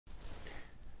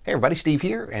Hey everybody, Steve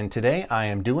here, and today I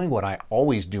am doing what I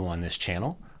always do on this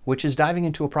channel, which is diving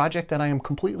into a project that I am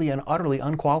completely and utterly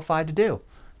unqualified to do.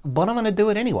 But I'm going to do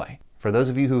it anyway. For those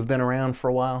of you who've been around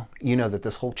for a while, you know that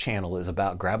this whole channel is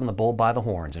about grabbing the bull by the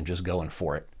horns and just going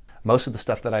for it. Most of the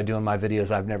stuff that I do in my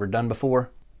videos I've never done before,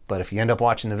 but if you end up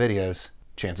watching the videos,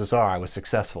 chances are I was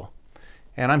successful.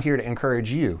 And I'm here to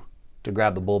encourage you to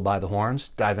grab the bull by the horns,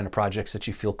 dive into projects that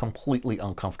you feel completely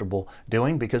uncomfortable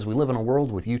doing, because we live in a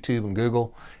world with YouTube and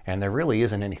Google, and there really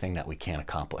isn't anything that we can't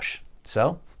accomplish.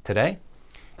 So today,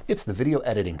 it's the video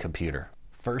editing computer.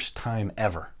 First time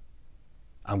ever,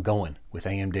 I'm going with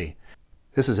AMD.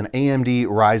 This is an AMD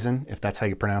Ryzen, if that's how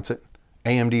you pronounce it.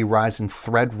 AMD Ryzen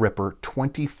Threadripper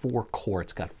 24 core.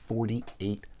 It's got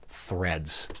 48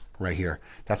 threads right here.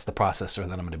 That's the processor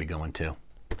that I'm going to be going to.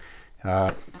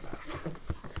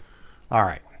 All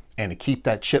right, and to keep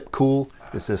that chip cool,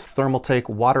 this is Thermaltake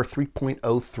Water 3.0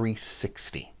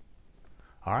 360.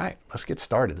 All right, let's get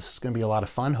started. This is going to be a lot of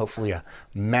fun. Hopefully a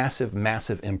massive,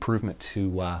 massive improvement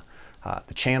to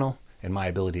the channel and my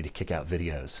ability to kick out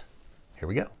videos. Here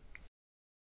we go.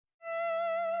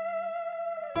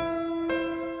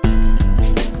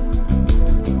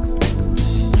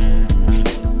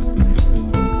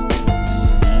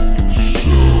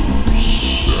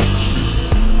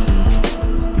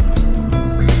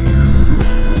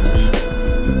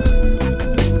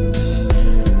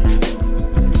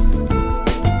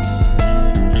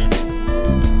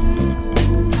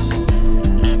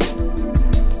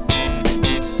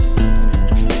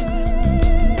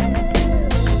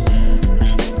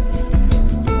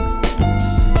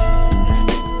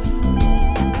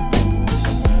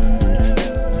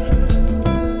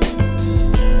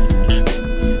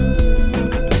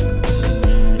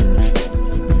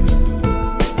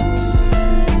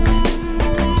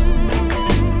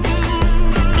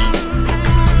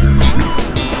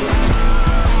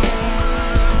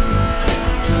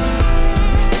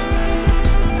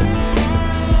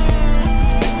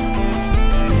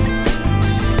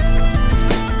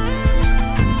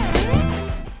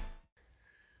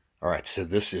 So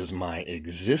this is my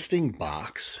existing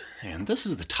box, and this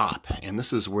is the top, and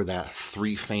this is where that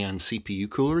 3-fan CPU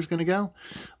cooler is going to go,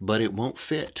 but it won't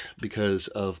fit because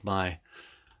of my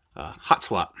hot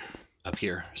swap up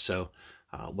here. So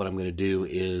what I'm going to do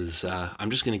is I'm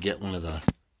just going to get one of the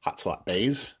hot swap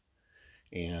bays,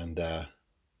 and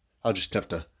I'll just have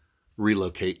to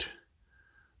relocate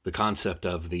the concept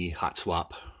of the hot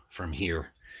swap from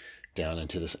here down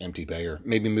into this empty bay, or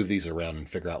maybe move these around and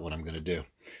figure out what I'm going to do.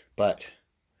 But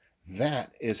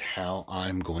that is how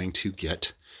I'm going to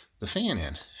get the fan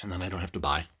in, and then I don't have to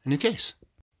buy a new case.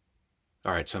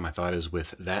 All right, so my thought is,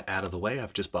 with that out of the way,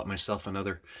 I've just bought myself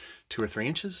another 2 or 3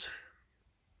 inches,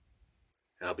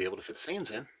 and I'll be able to fit the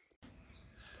fans in.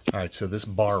 All right, so this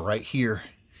bar right here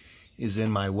is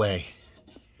in my way.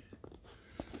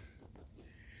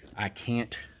 I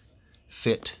can't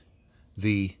fit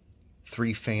the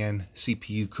 3-fan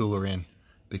CPU cooler in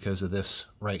because of this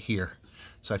right here.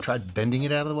 So I tried bending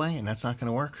it out of the way, and that's not going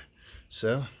to work.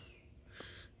 So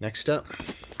next up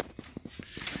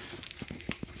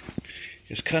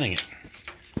is cutting it.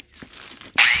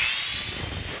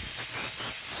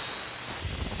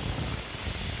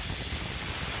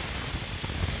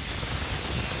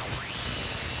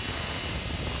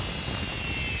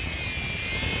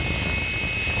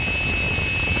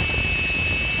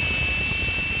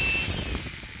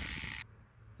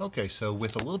 Okay, so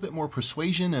with a little bit more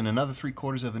persuasion and another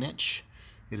 3/4 of an inch,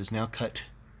 it is now cut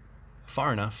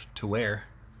far enough to where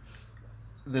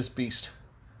this beast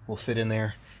will fit in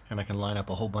there, and I can line up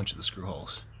a whole bunch of the screw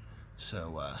holes.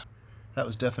 So that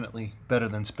was definitely better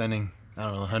than spending, I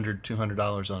don't know, $100,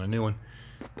 $200 on a new one.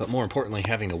 But more importantly,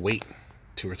 having to wait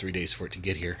 2 or 3 days for it to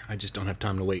get here. I just don't have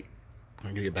time to wait. I'm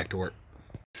going to get back to work.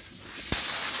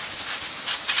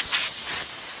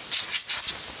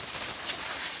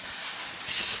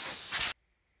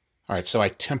 All right, so I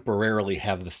temporarily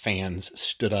have the fans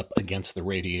stood up against the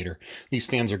radiator. These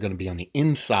fans are going to be on the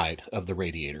inside of the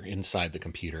radiator, inside the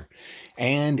computer.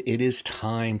 And it is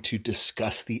time to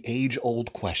discuss the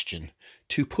age-old question,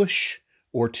 to push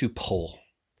or to pull.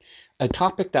 A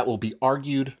topic that will be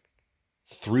argued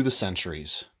through the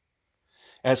centuries.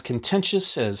 As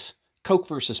contentious as Coke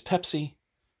versus Pepsi,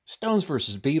 Stones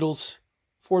versus Beatles,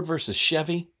 Ford versus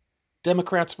Chevy,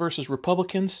 Democrats versus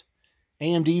Republicans,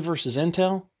 AMD versus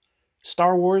Intel,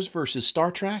 Star Wars versus Star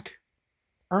Trek,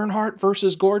 Earnhardt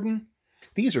versus Gordon.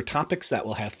 These are topics that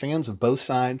will have fans of both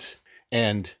sides,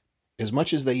 and as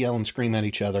much as they yell and scream at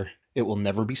each other, it will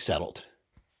never be settled.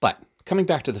 But coming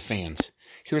back to the fans,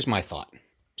 here's my thought.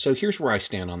 So here's where I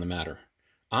stand on the matter.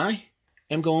 I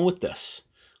am going with this.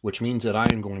 which means that I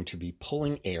am going to be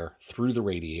pulling air through the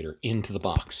radiator into the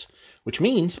box, which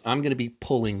means I'm going to be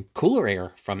pulling cooler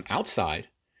air from outside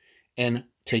and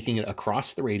taking it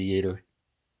across the radiator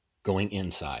going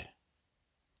inside.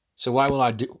 So why would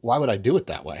I do it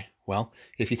that way? Well,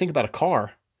 if you think about a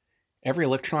car, every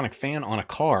electronic fan on a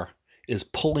car is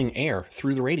pulling air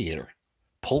through the radiator,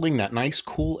 pulling that nice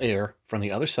cool air from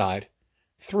the other side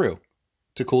through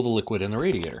to cool the liquid in the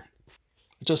radiator.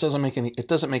 It just doesn't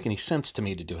make any sense to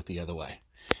me to do it the other way.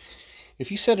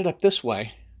 If you set it up this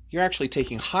way, you're actually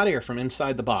taking hot air from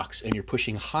inside the box and you're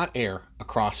pushing hot air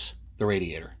across the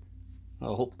radiator.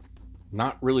 Well,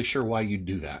 not really sure why you'd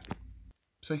do that.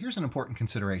 So here's an important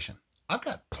consideration. I've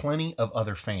got plenty of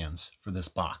other fans for this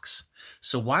box.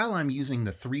 So while I'm using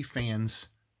the 3 fans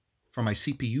for my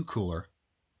CPU cooler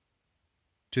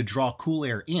to draw cool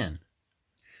air in,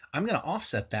 I'm going to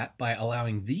offset that by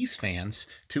allowing these fans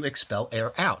to expel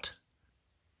air out.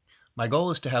 My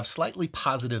goal is to have slightly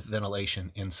positive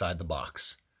ventilation inside the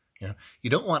box. You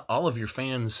don't want all of your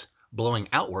fans blowing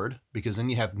outward because then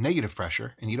you have negative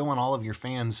pressure, and you don't want all of your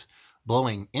fans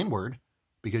blowing inward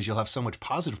because you'll have so much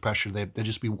positive pressure that they'll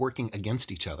just be working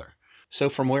against each other. So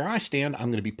from where I stand, I'm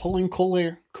going to be pulling cool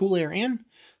air in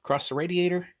across the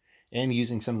radiator and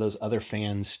using some of those other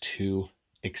fans to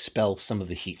expel some of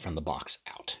the heat from the box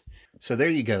out. So there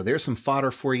you go. There's some fodder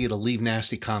for you to leave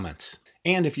nasty comments.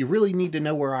 And if you really need to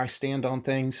know where I stand on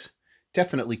things,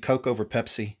 definitely Coke over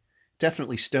Pepsi,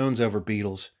 definitely Stones over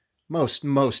Beatles,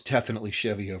 most definitely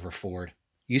Chevy over Ford.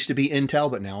 Used to be Intel,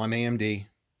 but now I'm AMD.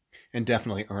 And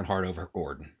definitely Earnhardt over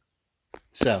Gordon.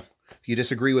 So, if you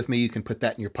disagree with me, you can put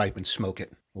that in your pipe and smoke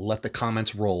it. Let the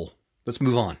comments roll. Let's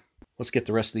move on. Let's get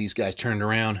the rest of these guys turned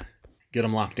around, get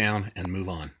them locked down, and move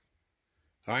on.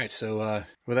 All right, so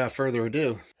without further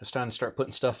ado, it's time to start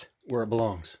putting stuff where it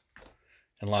belongs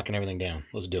and locking everything down.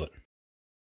 Let's do it.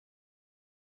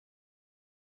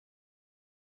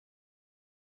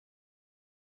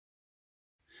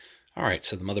 All right,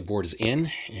 so the motherboard is in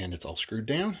and it's all screwed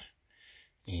down.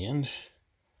 And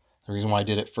the reason why I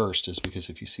did it first is because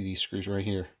if you see these screws right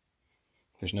here,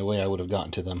 there's no way I would have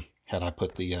gotten to them had I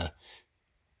put the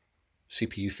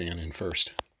CPU fan in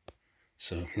first.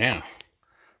 So now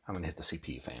I'm going to hit the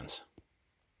CPU fans.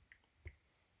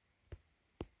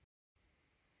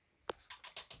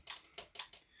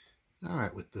 All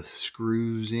right, with the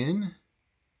screws in,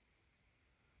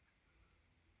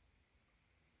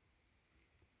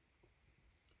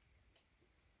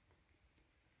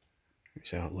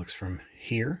 here's how it looks from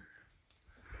here.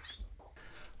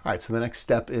 All right, so the next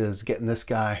step is getting this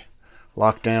guy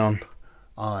locked down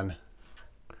on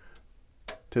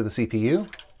to the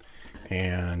CPU.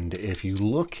 And if you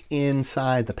look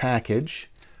inside the package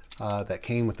that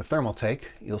came with the Thermaltake,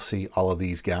 you'll see all of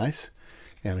these guys.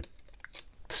 And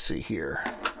let's see here.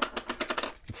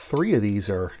 3 of these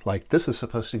are like, this is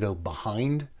supposed to go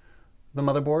behind the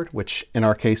motherboard, which in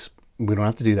our case, we don't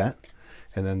have to do that.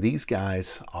 And then these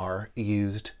guys are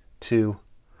used to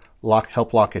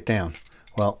help lock it down.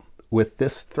 Well, with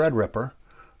this thread ripper,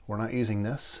 we're not using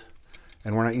this,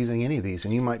 and we're not using any of these.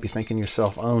 And you might be thinking to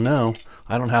yourself, oh no,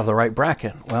 I don't have the right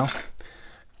bracket. Well,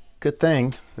 good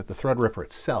thing that the thread ripper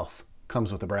itself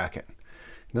comes with a bracket. And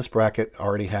this bracket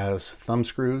already has thumb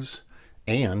screws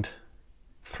and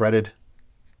threaded,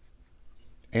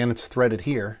 and it's threaded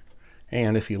here.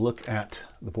 And if you look at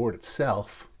the board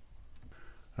itself,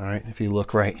 all right, if you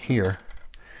look right here,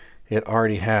 it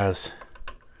already has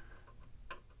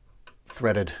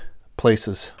threaded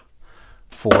places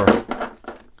for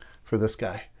this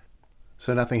guy.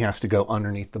 So nothing has to go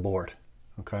underneath the board,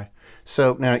 okay?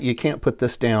 So now you can't put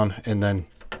this down and then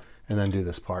do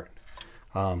this part.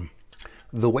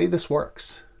 The way this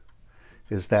works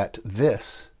is that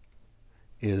this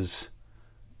is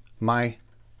my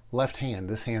left hand.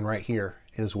 This hand right here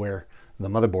is where the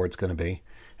motherboard's going to be.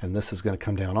 And this is going to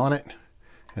come down on it,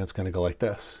 and it's going to go like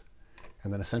this.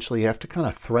 And then essentially you have to kind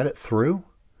of thread it through,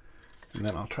 and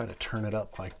then I'll try to turn it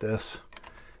up like this.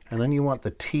 And then you want the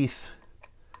teeth,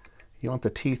 you want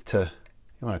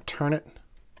to turn it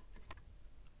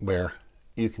where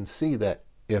you can see that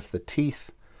if the teeth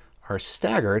are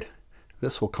staggered,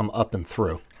 this will come up and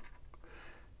through.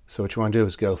 So what you want to do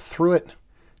is go through it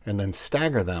and then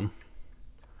stagger them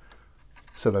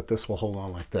so that this will hold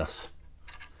on like this.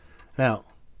 Now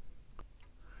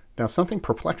something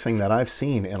perplexing that I've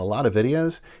seen in a lot of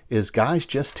videos is guys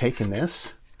just taking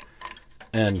this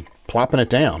and plopping it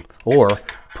down, or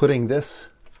putting this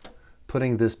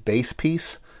base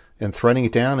piece and threading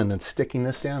it down and then sticking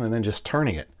this down and then just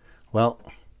turning it. Well,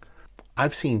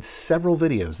 I've seen several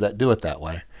videos that do it that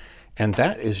way, and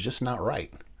that is just not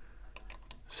right.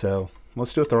 So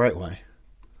let's do it the right way.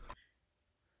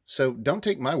 So don't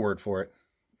take my word for it.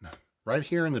 Right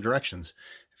here in the directions,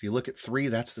 if you look at 3,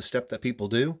 that's the step that people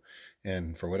do.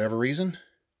 And for whatever reason,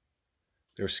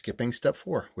 they're skipping step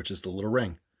 4, which is the little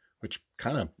ring, which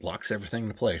kind of locks everything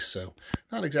into place. So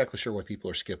not exactly sure why people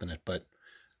are skipping it, but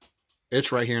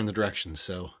it's right here in the directions,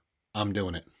 so I'm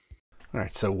doing it. All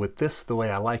right, so with this the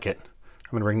way I like it,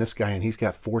 I'm going to bring this guy in. He's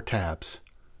got 4 tabs.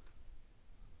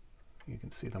 You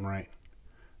can see them right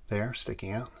there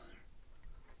sticking out.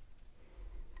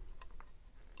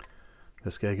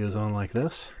 This guy goes on like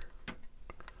this.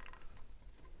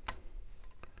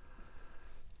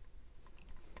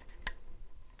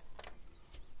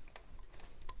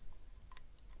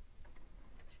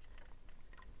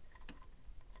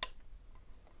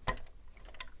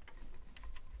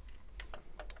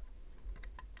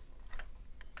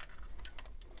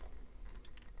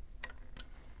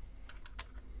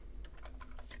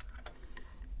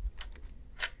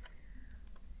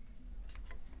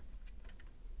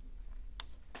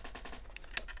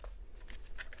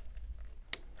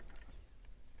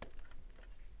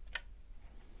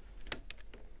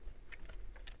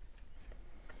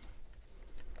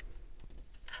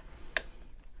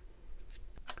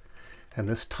 And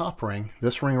this top ring,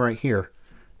 this ring right here,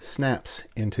 snaps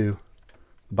into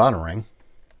the bottom ring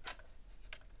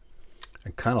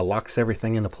and kind of locks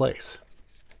everything into place.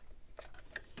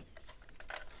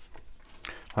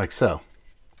 Like so.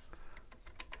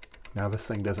 Now this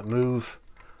thing doesn't move.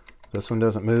 This one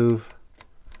doesn't move.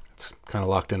 It's kind of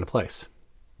locked into place.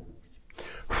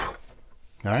 All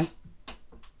right.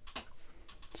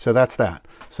 So that's that.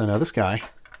 So now this guy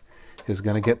is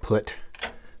going to get put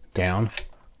down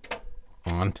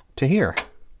on to here.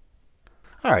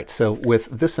 All right, so with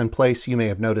this in place, you may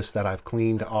have noticed that I've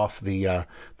cleaned off the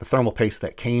thermal paste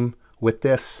that came with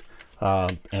this,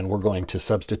 and we're going to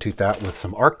substitute that with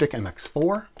some Arctic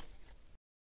MX4.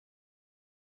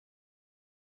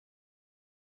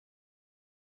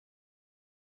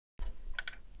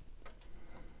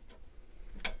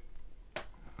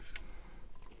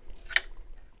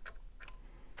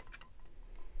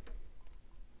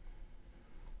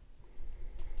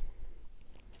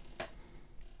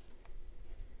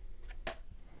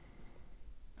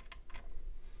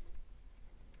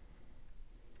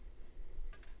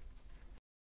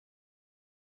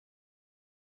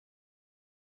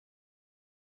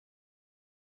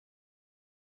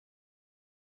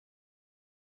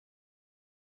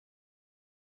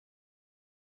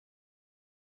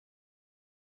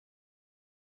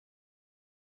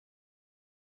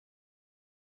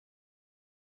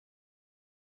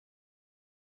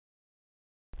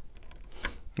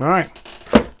 All right,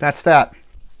 that's that.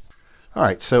 All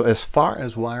right, so as far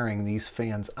as wiring these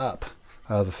fans up,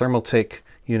 the Thermaltake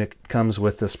unit comes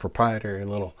with this proprietary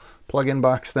little plug-in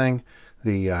box thing.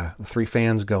 The 3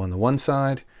 fans go on the one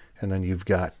side, and then you've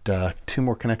got 2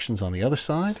 more connections on the other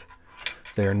side.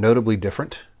 They are notably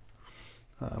different.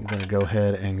 I'm going to go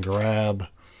ahead and grab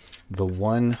the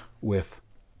one with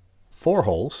 4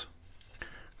 holes.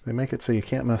 They make it so you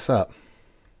can't mess up.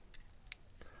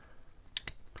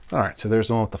 All right, so there's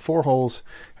the one with the 4 holes,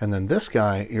 and then this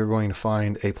guy, you're going to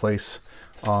find a place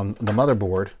on the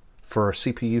motherboard for a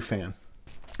CPU fan.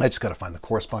 I just got to find the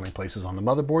corresponding places on the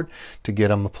motherboard to get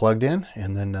them plugged in,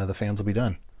 and then the fans will be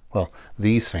done. Well,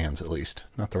 these fans at least,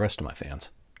 not the rest of my fans.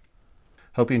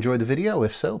 Hope you enjoyed the video.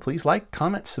 If so, please like,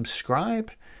 comment,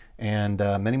 subscribe, and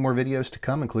many more videos to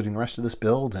come, including the rest of this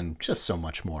build and just so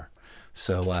much more.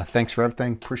 So thanks for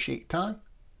everything. Appreciate your time.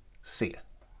 See ya.